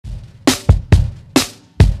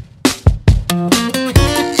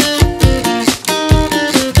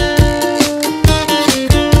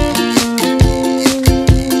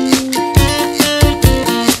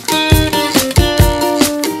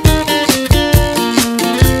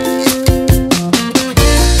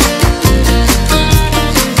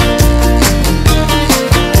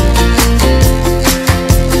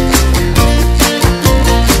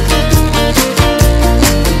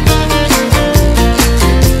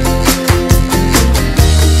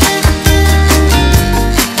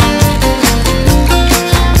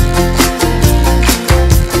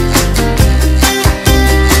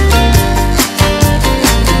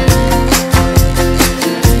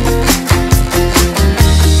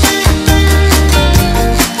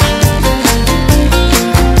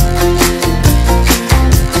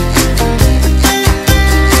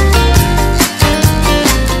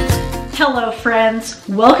Hello friends,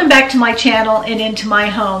 welcome back to my channel and into my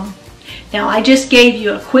home. Now I just gave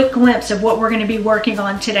you a quick glimpse of what we're going to be working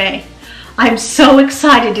on today. I'm so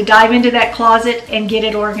excited to dive into that closet and get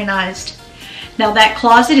it organized. Now that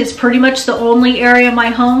closet is pretty much the only area of my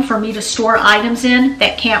home for me to store items in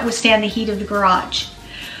that can't withstand the heat of the garage.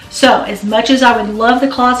 So as much as I would love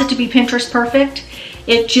the closet to be Pinterest perfect,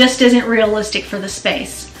 it just isn't realistic for the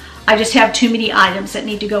space. I just have too many items that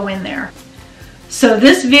need to go in there. So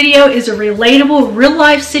this video is a relatable,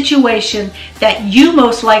 real-life situation that you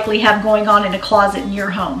most likely have going on in a closet in your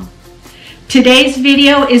home. Today's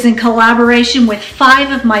video is in collaboration with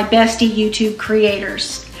 5 of my bestie YouTube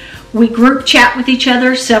creators. We group chat with each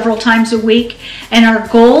other several times a week, and our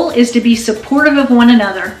goal is to be supportive of one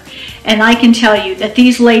another. And I can tell you that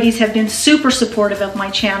these ladies have been super supportive of my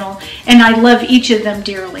channel, and I love each of them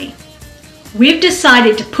dearly. We've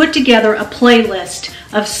decided to put together a playlist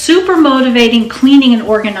of super motivating cleaning and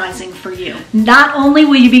organizing for you. Not only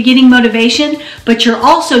will you be getting motivation, but you're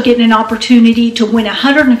also getting an opportunity to win a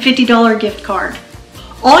 $150 gift card.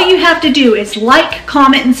 All you have to do is like,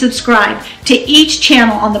 comment, and subscribe to each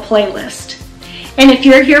channel on the playlist. And if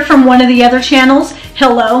you're here from one of the other channels,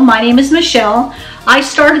 hello, my name is Michelle. I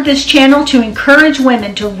started this channel to encourage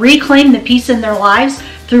women to reclaim the peace in their lives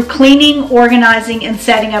through cleaning, organizing, and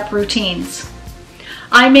setting up routines.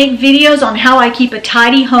 I make videos on how I keep a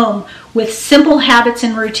tidy home with simple habits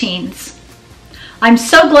and routines. I'm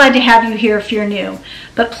so glad to have you here if you're new,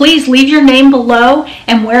 but please leave your name below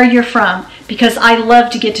and where you're from, because I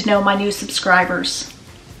love to get to know my new subscribers.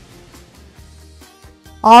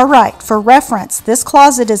 Alright, for reference, this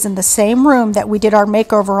closet is in the same room that we did our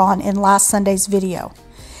makeover on in last Sunday's video.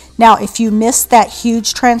 Now, if you missed that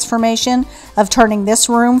huge transformation of turning this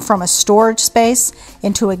room from a storage space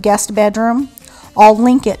into a guest bedroom, I'll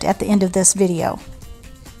link it at the end of this video.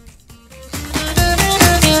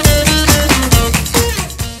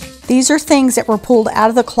 These are things that were pulled out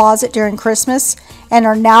of the closet during Christmas and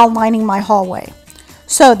are now lining my hallway.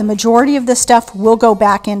 So the majority of this stuff will go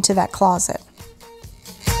back into that closet.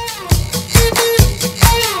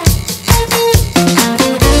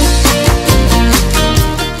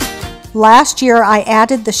 Last year I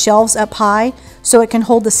added the shelves up high so it can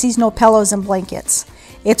hold the seasonal pillows and blankets.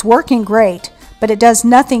 It's working great, but it does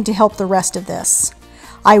nothing to help the rest of this.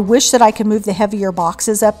 I wish that I could move the heavier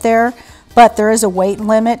boxes up there, but there is a weight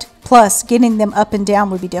limit, plus getting them up and down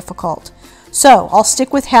would be difficult. So I'll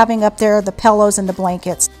stick with having up there the pillows and the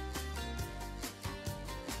blankets.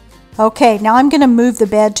 Okay, now I'm going to move the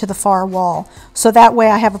bed to the far wall, so that way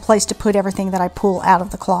I have a place to put everything that I pull out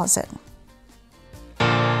of the closet.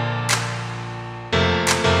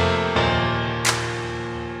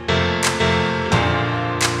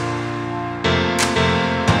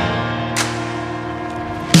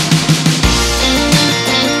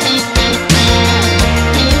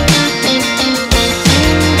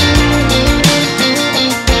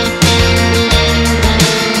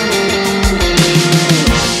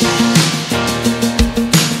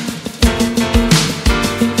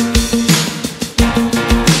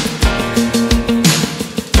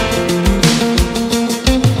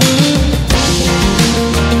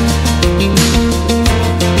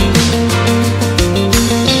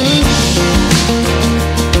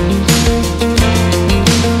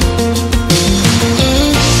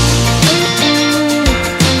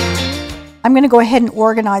 I'm going to go ahead and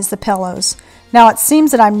organize the pillows. Now it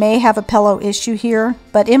seems that I may have a pillow issue here,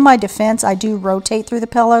 but in my defense I do rotate through the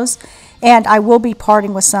pillows and I will be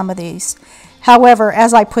parting with some of these. However,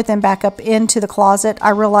 as I put them back up into the closet, I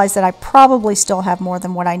realize that I probably still have more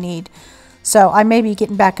than what I need. So I may be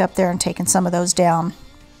getting back up there and taking some of those down.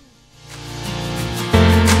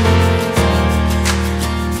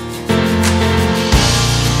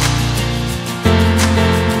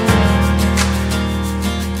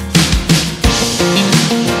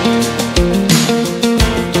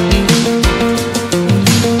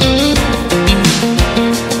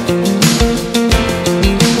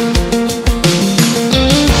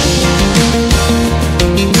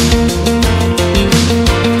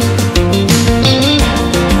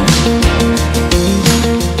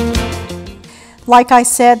 Like I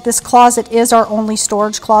said, this closet is our only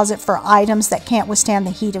storage closet for items that can't withstand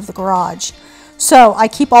the heat of the garage. So I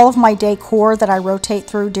keep all of my decor that I rotate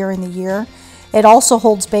through during the year. It also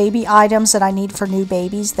holds baby items that I need for new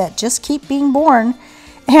babies that just keep being born.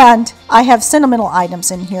 And I have sentimental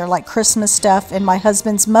items in here like Christmas stuff, and my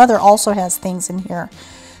husband's mother also has things in here.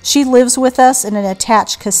 She lives with us in an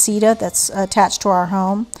attached casita that's attached to our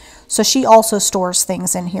home, so she also stores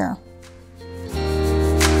things in here.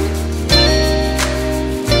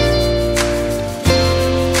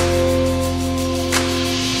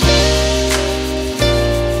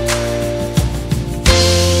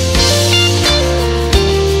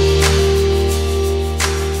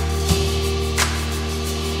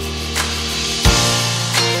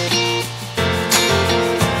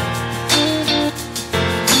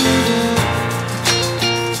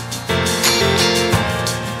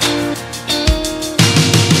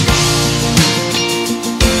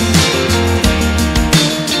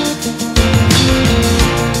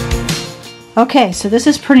 Okay, so this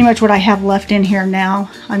is pretty much what I have left in here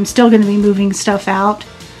now. I'm still going to be moving stuff out,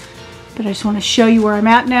 but I just want to show you where I'm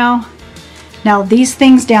at now. Now these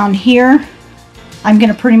things down here, I'm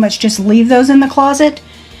going to pretty much just leave those in the closet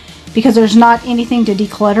because there's not anything to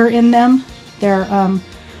declutter in them. They're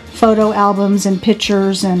photo albums and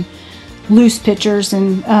pictures and loose pictures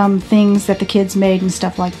and things that the kids made and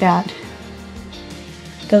stuff like that.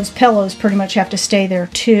 Those pillows pretty much have to stay there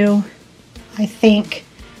too, I think.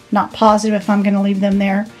 Not positive if I'm going to leave them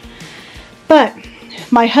there. But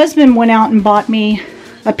my husband went out and bought me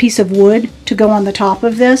a piece of wood to go on the top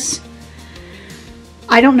of this.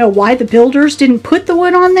 I don't know why the builders didn't put the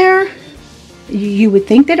wood on there. You would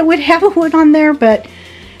think that it would have a wood on there, but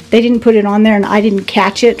they didn't put it on there, and I didn't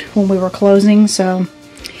catch it when we were closing. So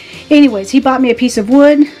anyways, he bought me a piece of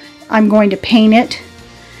wood. I'm going to paint it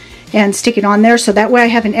and stick it on there, so that way I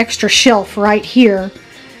have an extra shelf right here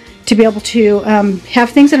to be able to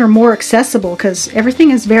have things that are more accessible, because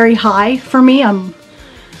everything is very high for me. I'm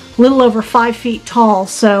a little over 5 feet tall,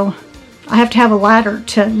 so I have to have a ladder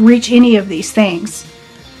to reach any of these things.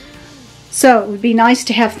 So it would be nice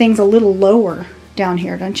to have things a little lower down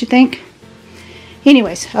here, don't you think?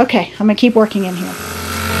 Anyways, okay, I'm going to keep working in here.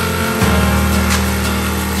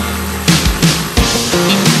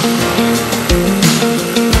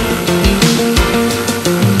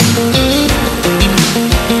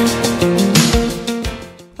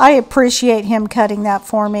 I appreciate him cutting that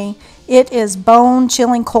for me. It is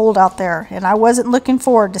bone-chilling cold out there, and I wasn't looking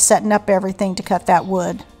forward to setting up everything to cut that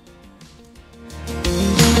wood.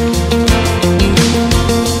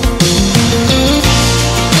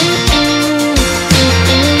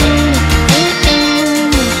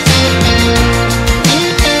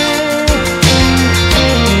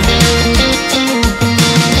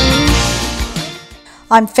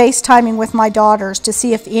 I'm FaceTiming with my daughters to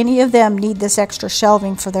see if any of them need this extra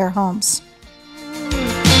shelving for their homes.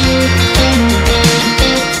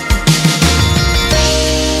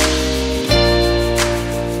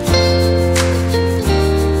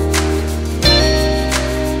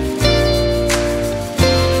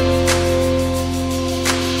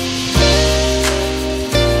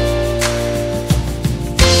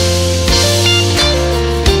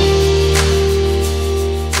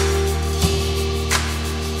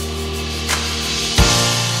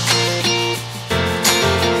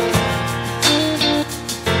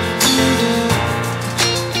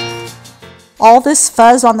 All this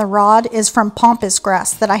fuzz on the rod is from pampas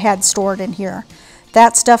grass that I had stored in here.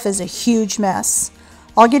 That stuff is a huge mess.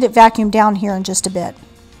 I'll get it vacuumed down here in just a bit.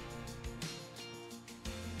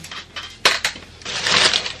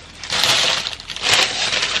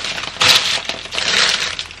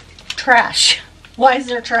 Trash. Why is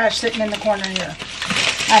there trash sitting in the corner here?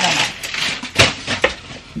 I don't know.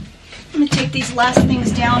 I'm going to take these last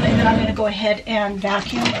things down, and then I'm going to go ahead and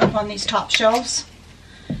vacuum up on these top shelves.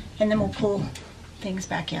 And then we'll pull things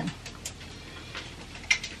back in.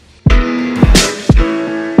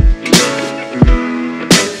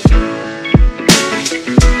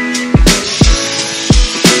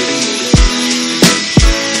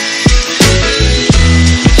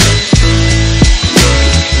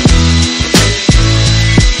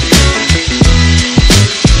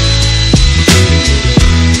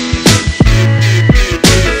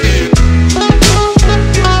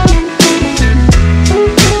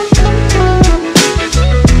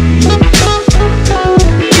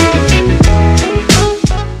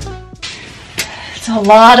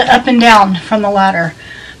 A lot of up and down from the ladder.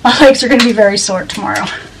 My legs are going to be very sore tomorrow.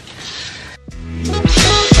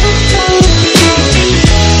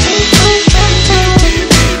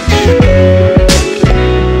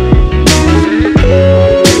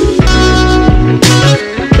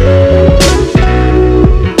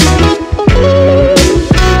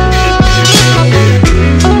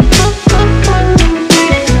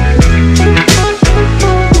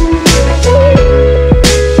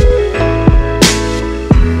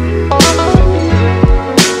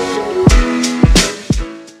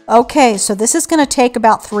 Okay, so this is going to take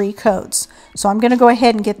about 3 coats. So I'm going to go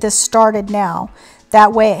ahead and get this started now.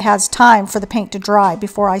 That way it has time for the paint to dry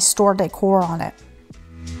before I store decor on it.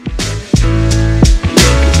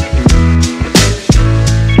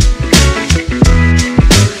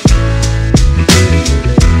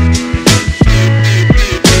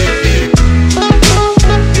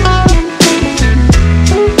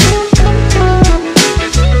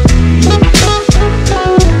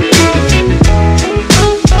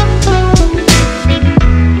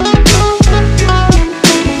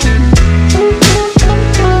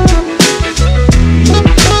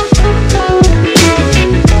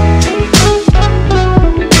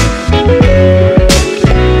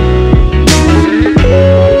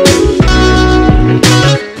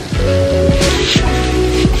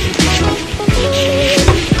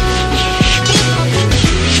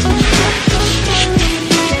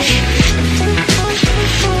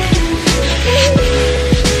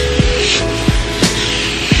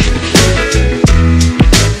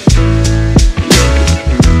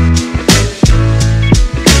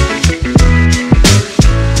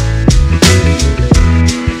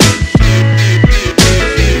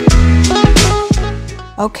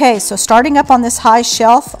 Okay, so starting up on this high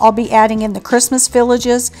shelf, I'll be adding in the Christmas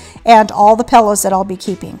villages and all the pillows that I'll be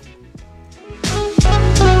keeping.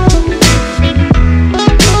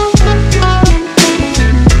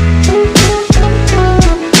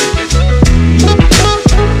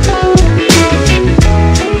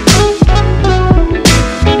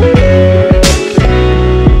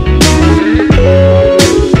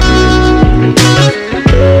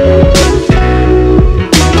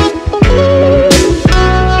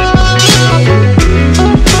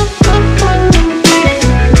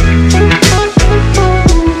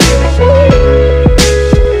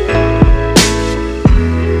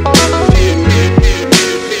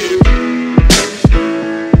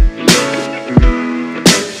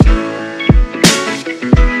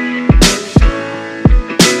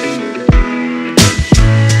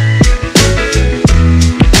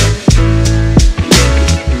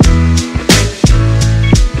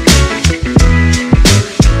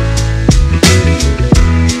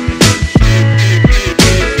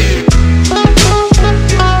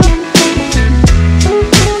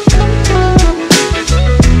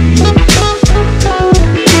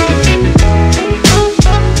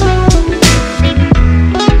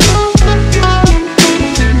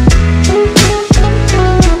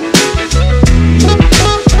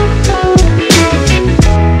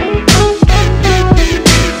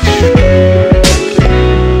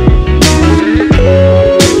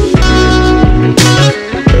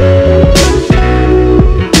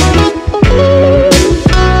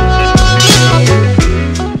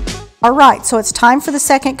 Alright, so it's time for the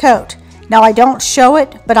second coat. Now I don't show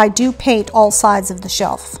it, but I do paint all sides of the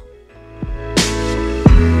shelf.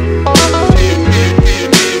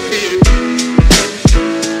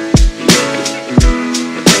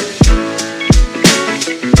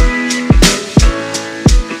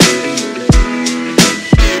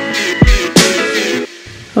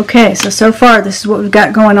 Okay, so far this is what we've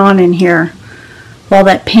got going on in here. While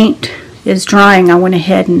that paint is drying, I went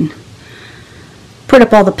ahead and put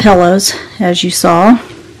up all the pillows, as you saw.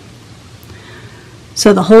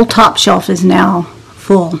 So the whole top shelf is now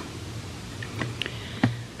full.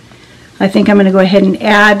 I think I'm going to go ahead and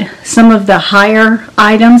add some of the higher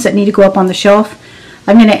items that need to go up on the shelf.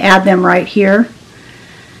 I'm going to add them right here.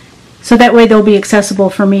 So that way they'll be accessible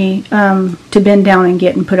for me to bend down and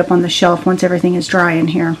get and put up on the shelf once everything is dry in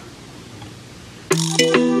here.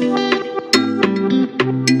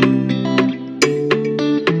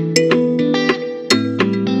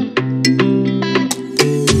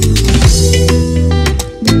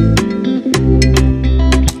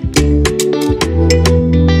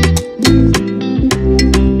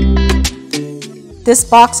 This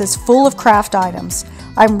box is full of craft items.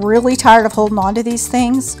 I'm really tired of holding on to these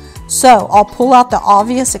things, so I'll pull out the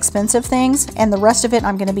obvious expensive things and the rest of it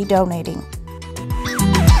I'm going to be donating.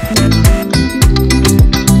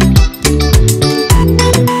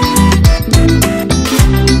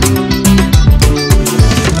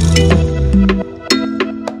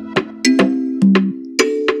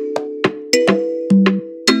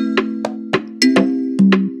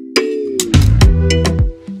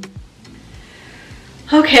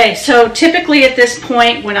 Okay, so typically at this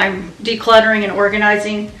point when I'm decluttering and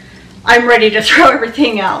organizing, I'm ready to throw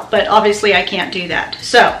everything out, but obviously I can't do that.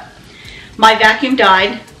 So my vacuum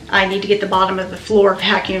died. I need to get the bottom of the floor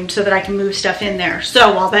vacuumed so that I can move stuff in there.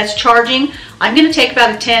 So while that's charging, I'm going to take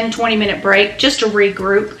about a 10-20 minute break just to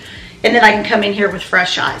regroup, and then I can come in here with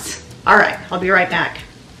fresh eyes. All right, I'll be right back.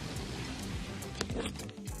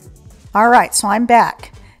 All right, so I'm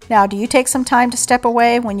back. Now, do you take some time to step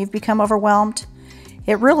away when you've become overwhelmed?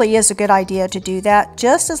 It really is a good idea to do that,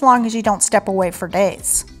 just as long as you don't step away for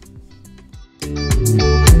days.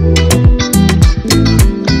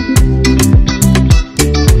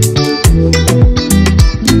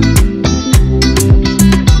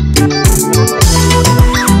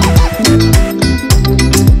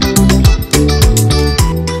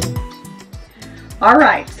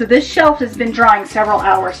 Alright, so this shelf has been drying several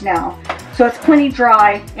hours now, so it's plenty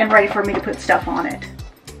dry and ready for me to put stuff on it.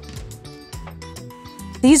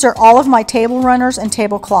 These are all of my table runners and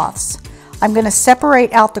tablecloths. I'm going to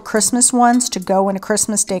separate out the Christmas ones to go in a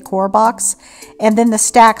Christmas decor box, and then the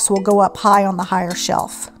stacks will go up high on the higher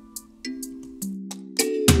shelf.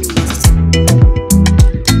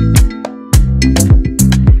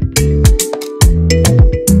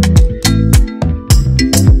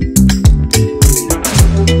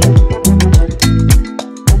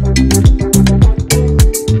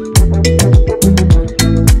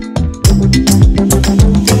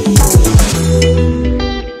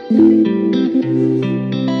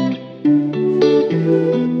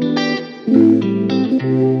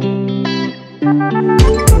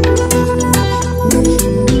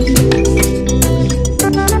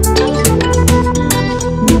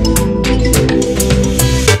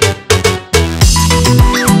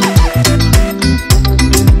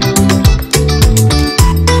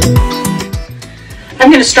 I'm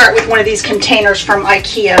going to start with one of these containers from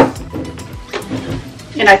IKEA,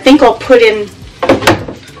 and I think I'll put in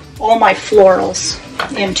all my florals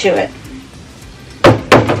into it.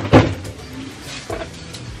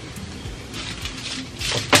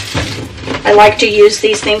 I like to use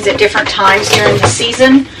these things at different times during the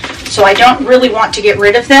season, so I don't really want to get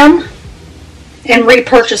rid of them and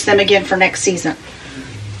repurchase them again for next season.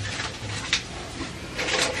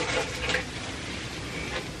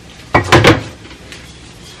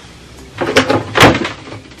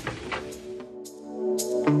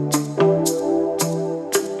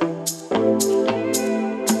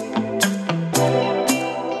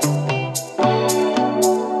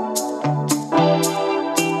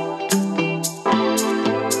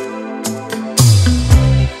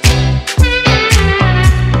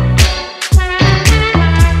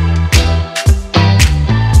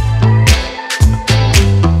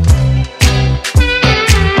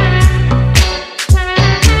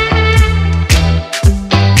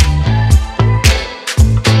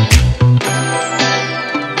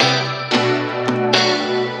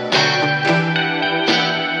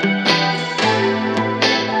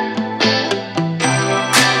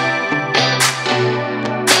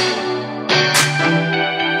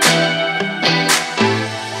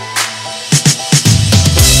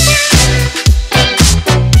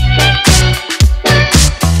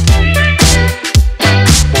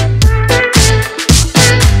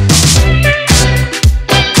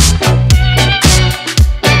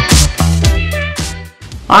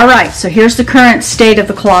 Alright, so here's the current state of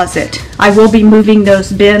the closet. I will be moving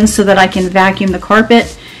those bins so that I can vacuum the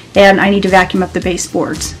carpet, and I need to vacuum up the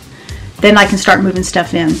baseboards. Then I can start moving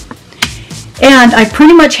stuff in. And I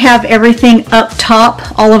pretty much have everything up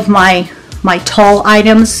top, all of my tall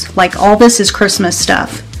items, like all this is Christmas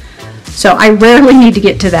stuff. So I rarely need to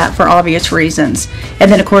get to that for obvious reasons.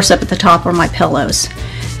 And then of course up at the top are my pillows.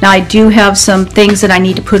 Now I do have some things that I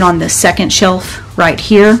need to put on the second shelf right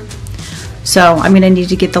here. So I'm going to need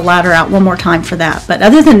to get the ladder out one more time for that. But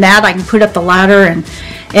other than that, I can put up the ladder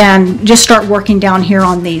and just start working down here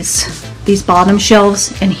on these bottom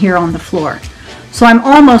shelves and here on the floor. So I'm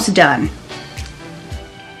almost done.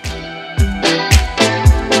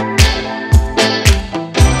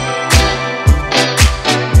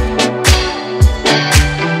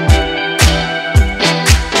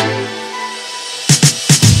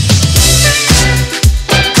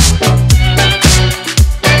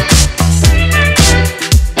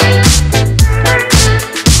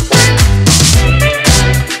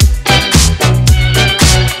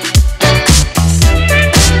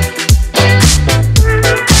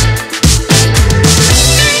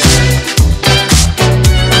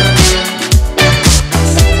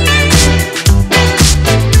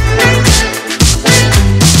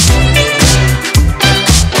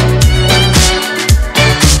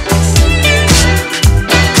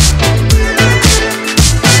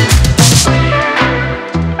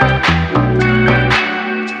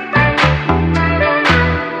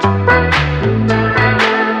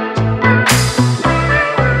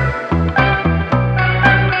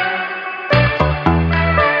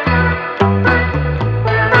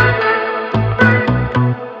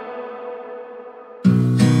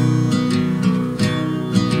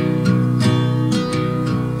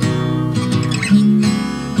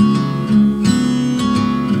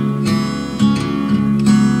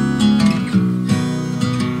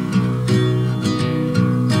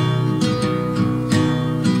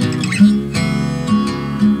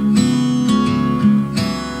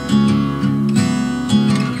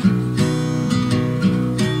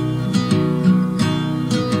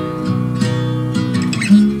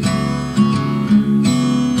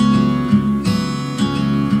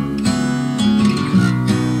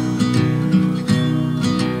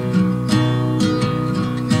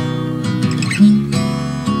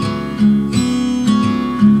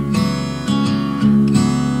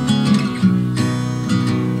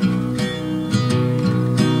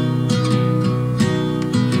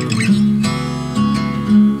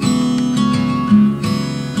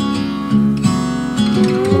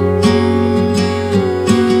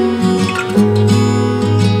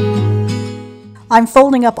 I'm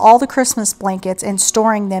folding up all the Christmas blankets and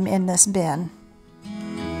storing them in this bin.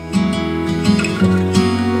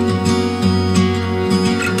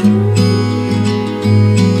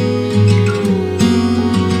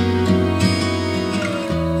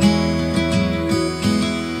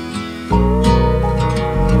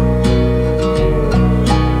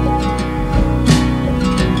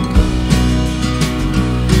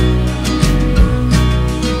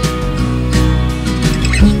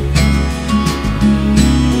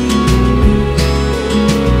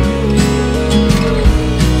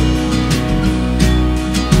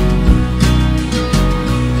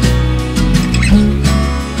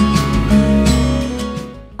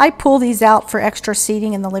 I pull these out for extra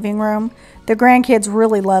seating in the living room. The grandkids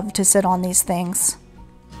really love to sit on these things.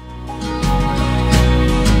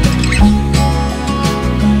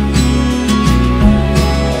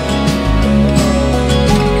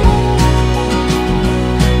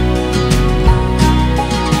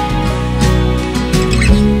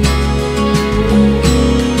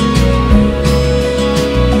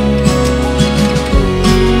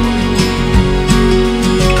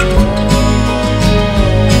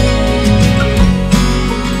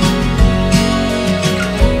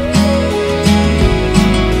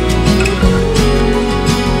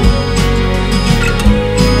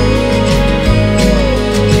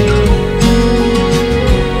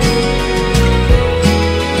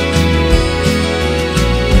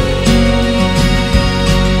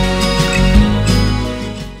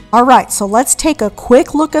 Alright, so let's take a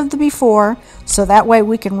quick look of the before so that way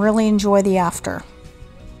we can really enjoy the after.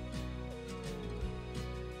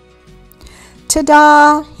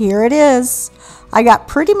 Ta-da! Here it is. I got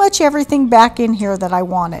pretty much everything back in here that I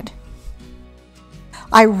wanted.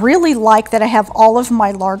 I really like that I have all of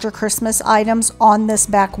my larger Christmas items on this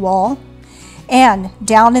back wall. And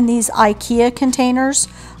down in these IKEA containers,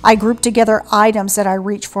 I group together items that I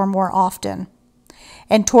reach for more often.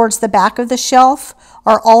 And towards the back of the shelf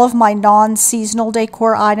are all of my non-seasonal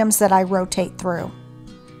decor items that I rotate through.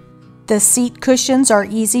 The seat cushions are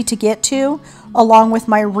easy to get to, along with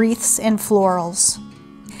my wreaths and florals.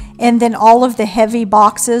 And then all of the heavy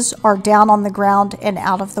boxes are down on the ground and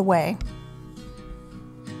out of the way.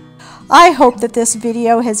 I hope that this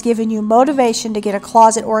video has given you motivation to get a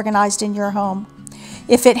closet organized in your home.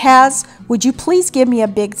 If it has, would you please give me a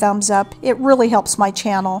big thumbs up? It really helps my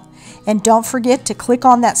channel. And don't forget to click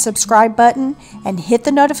on that subscribe button and hit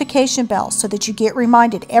the notification bell so that you get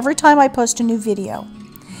reminded every time I post a new video.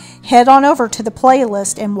 Head on over to the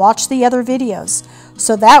playlist and watch the other videos,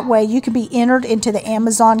 so that way you can be entered into the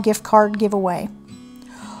Amazon gift card giveaway.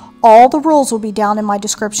 All the rules will be down in my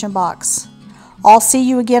description box. I'll see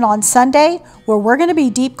you again on Sunday, where we're going to be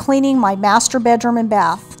deep cleaning my master bedroom and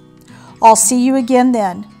bath. I'll see you again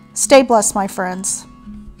then. Stay blessed, my friends.